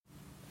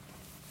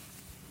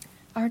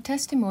Our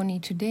testimony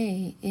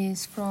today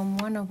is from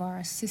one of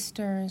our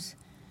sisters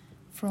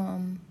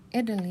from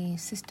Italy,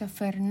 Sister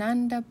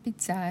Fernanda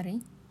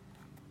Bizzarri,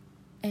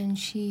 and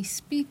she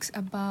speaks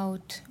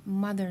about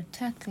Mother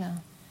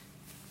Thecla.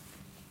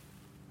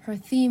 Her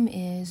theme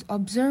is,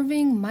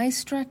 Observing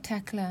Maestra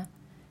Thecla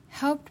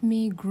helped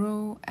me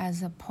grow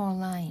as a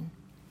Pauline.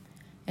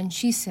 And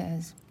she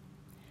says,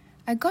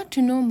 I got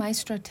to know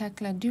Maestra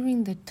Thecla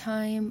during the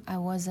time I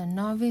was a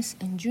novice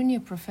and junior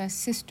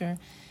professed sister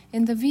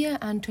in the Via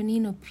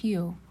Antonino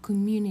Pio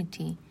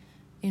community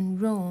in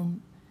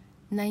Rome,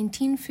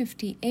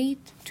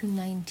 1958 to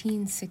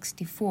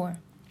 1964.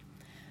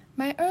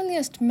 My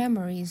earliest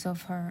memories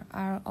of her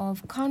are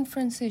of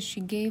conferences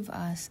she gave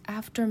us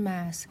after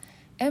Mass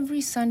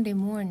every Sunday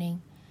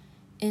morning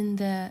in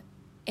the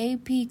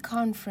AP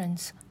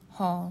Conference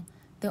Hall,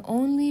 the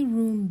only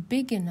room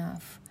big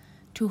enough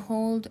to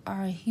hold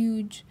our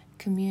huge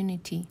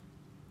community.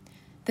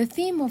 The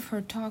theme of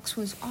her talks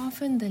was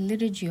often the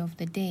liturgy of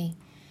the day,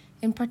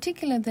 in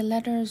particular the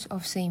letters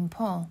of St.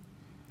 Paul.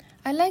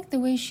 I liked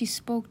the way she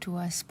spoke to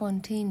us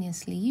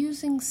spontaneously,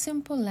 using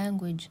simple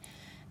language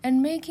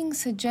and making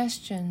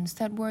suggestions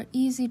that were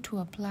easy to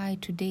apply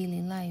to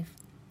daily life.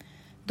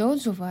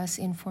 Those of us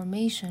in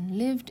formation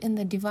lived in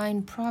the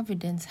Divine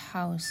Providence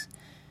House.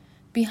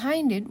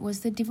 Behind it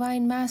was the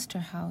Divine Master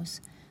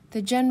House,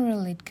 the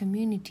Generalate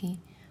community,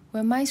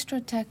 where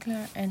Maestra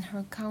Thecla and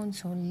her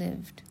council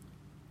lived.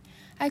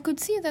 I could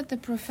see that the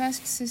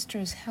professed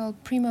sisters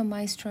held Prima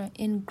Maestra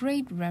in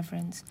great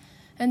reverence,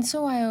 and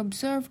so I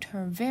observed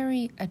her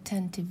very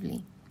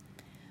attentively.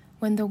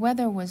 When the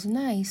weather was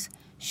nice,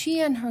 she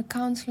and her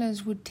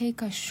counselors would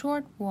take a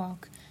short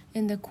walk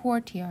in the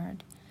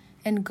courtyard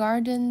and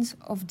gardens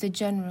of the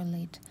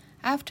Generalate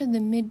after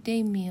the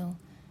midday meal,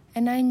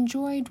 and I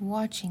enjoyed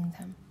watching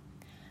them.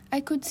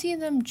 I could see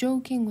them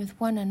joking with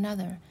one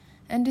another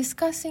and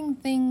discussing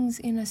things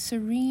in a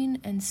serene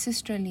and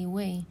sisterly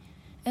way,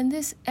 and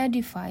this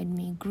edified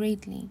me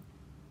greatly.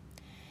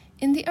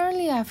 In the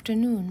early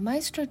afternoon,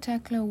 Maestra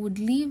Thecla would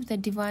leave the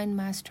Divine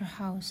Master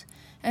House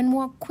and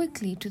walk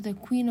quickly to the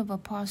Queen of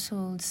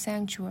Apostles'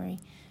 sanctuary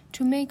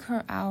to make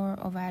her hour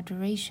of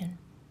adoration.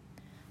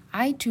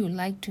 I too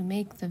liked to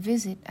make the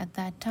visit at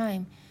that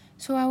time,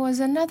 so it was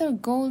another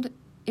golden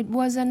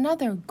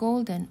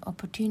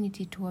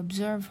opportunity to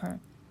observe her.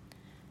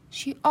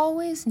 She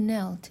always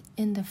knelt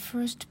in the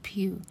first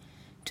pew,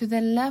 to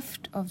the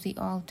left of the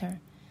altar,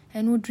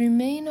 and would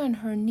remain on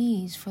her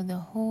knees for the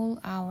whole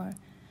hour,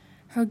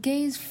 her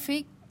gaze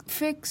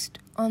fixed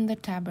on the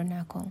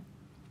tabernacle.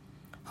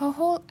 Her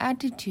whole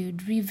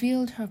attitude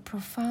revealed her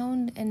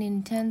profound and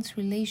intense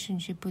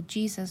relationship with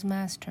Jesus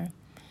Master,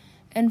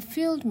 and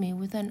filled me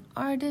with an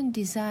ardent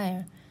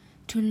desire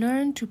to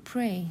learn to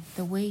pray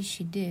the way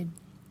she did.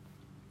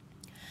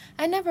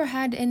 I never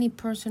had any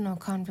personal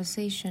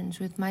conversations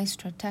with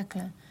Maestra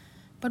Thecla,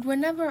 but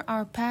whenever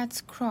our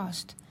paths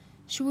crossed,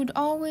 she would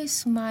always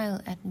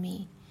smile at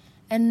me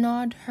and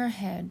nod her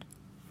head.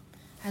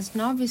 As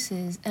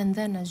novices and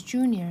then as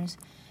juniors,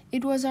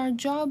 it was our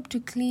job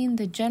to clean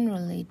the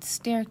Generalate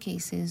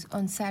staircases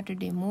on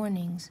Saturday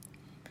mornings.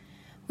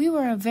 We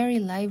were a very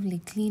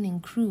lively cleaning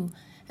crew,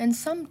 and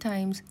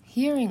sometimes,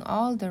 hearing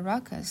all the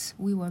ruckus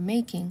we were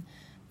making,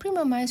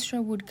 Prima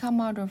Maestra would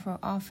come out of her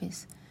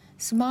office,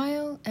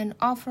 smile, and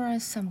offer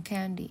us some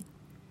candy.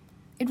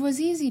 It was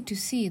easy to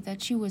see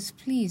that she was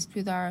pleased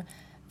with our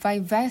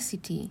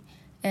vivacity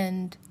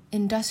and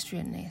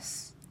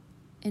industriousness.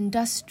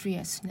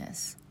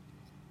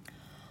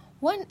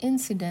 One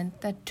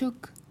incident that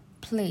took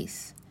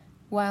place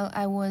while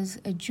I was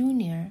a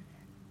junior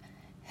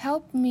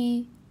helped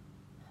me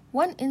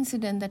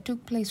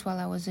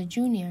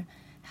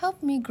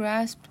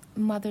grasp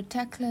Mother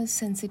Thecla's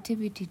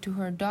sensitivity to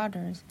her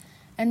daughters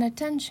and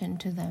attention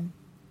to them.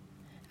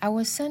 I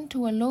was sent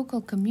to a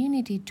local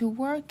community to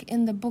work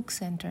in the book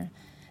center,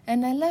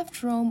 and I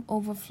left Rome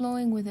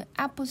overflowing with the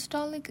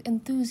apostolic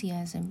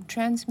enthusiasm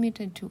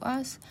transmitted to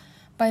us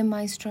by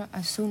Maestra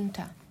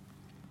Assunta.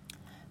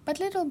 But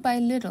little by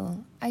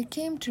little, I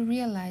came to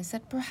realize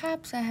that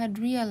perhaps I had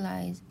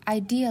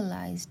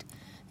idealized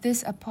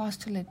this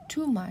apostolate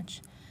too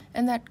much,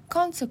 and that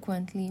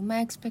consequently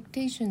my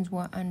expectations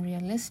were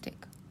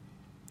unrealistic.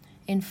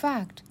 In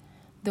fact,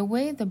 the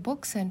way the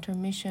book center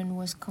mission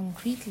was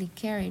concretely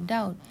carried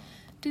out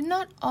did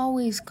not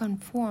always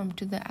conform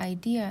to the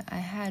idea I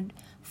had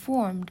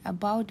formed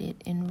about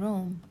it in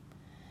Rome.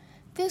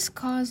 This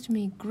caused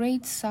me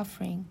great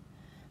suffering,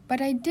 but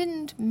I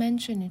didn't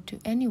mention it to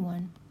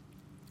anyone.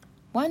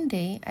 One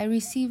day I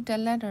received a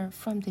letter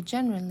from the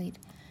Generalate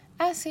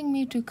asking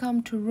me to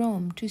come to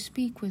Rome to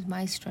speak with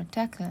Maestra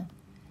Thecla.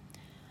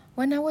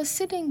 When I was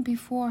sitting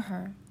before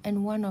her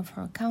and one of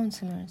her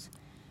counselors,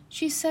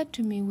 she said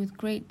to me with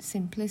great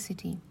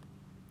simplicity,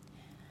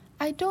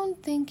 I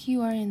don't think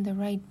you are in the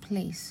right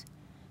place,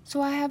 so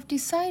I have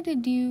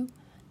decided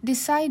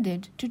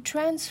to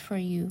transfer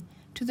you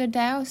to the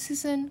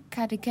diocesan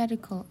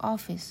catechetical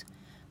office,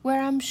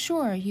 where I'm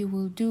sure you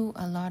will do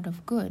a lot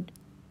of good.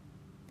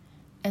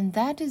 And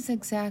that is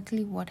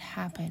exactly what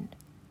happened.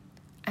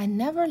 I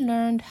never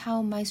learned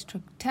how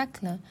Maestra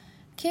Thecla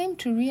came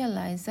to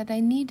realize that I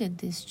needed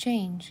this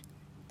change.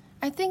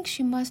 I think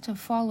she must have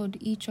followed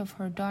each of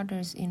her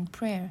daughters in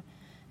prayer,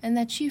 and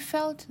that she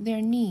felt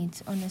their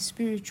needs on a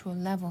spiritual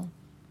level.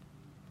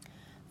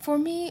 For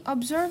me,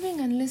 observing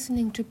and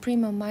listening to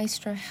Prima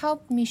Maestra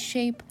helped me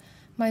shape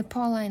my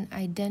Pauline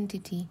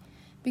identity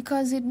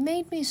because it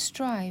made me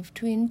strive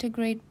to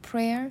integrate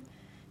prayer,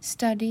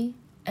 study,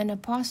 and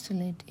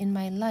apostolate in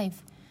my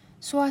life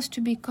so as to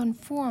be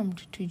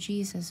conformed to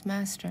Jesus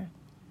Master.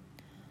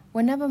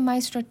 Whenever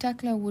Maestra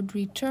Thecla would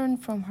return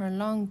from her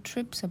long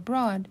trips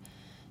abroad,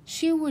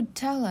 she would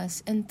tell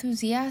us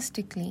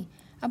enthusiastically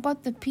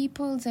about the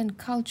peoples and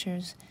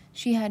cultures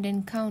she had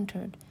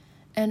encountered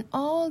and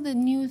all the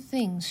new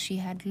things she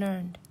had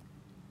learned.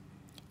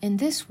 In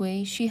this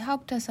way, she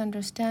helped us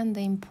understand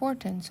the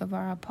importance of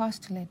our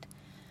apostolate.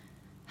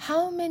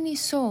 "How many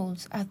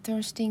souls are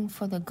thirsting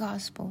for the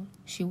gospel?"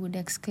 she would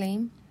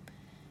exclaim.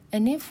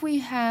 "And if we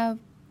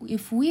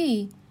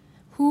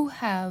who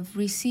have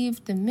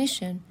received the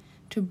mission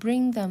to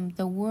bring them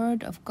the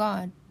word of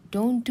God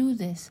don't do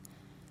this,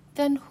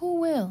 then who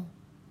will?"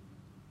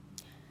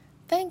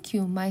 Thank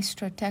you,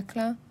 Maestra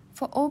Thecla,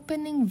 for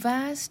opening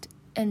vast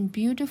and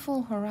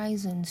beautiful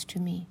horizons to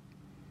me.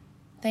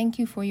 Thank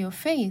you for your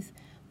faith,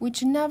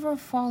 which never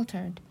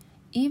faltered,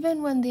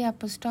 even when the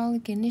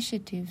apostolic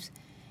initiatives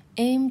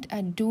aimed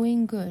at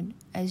doing good,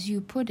 as you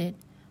put it,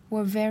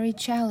 were very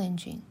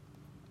challenging.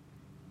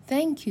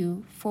 Thank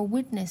you for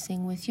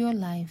witnessing with your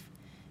life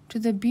to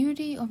the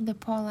beauty of the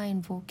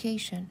Pauline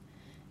vocation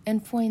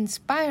and for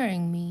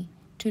inspiring me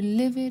to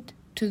live it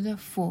to the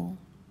full.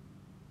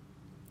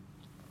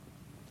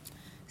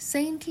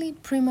 Saintly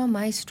Prima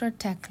Maestra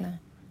Thecla,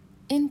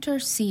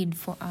 intercede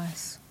for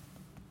us.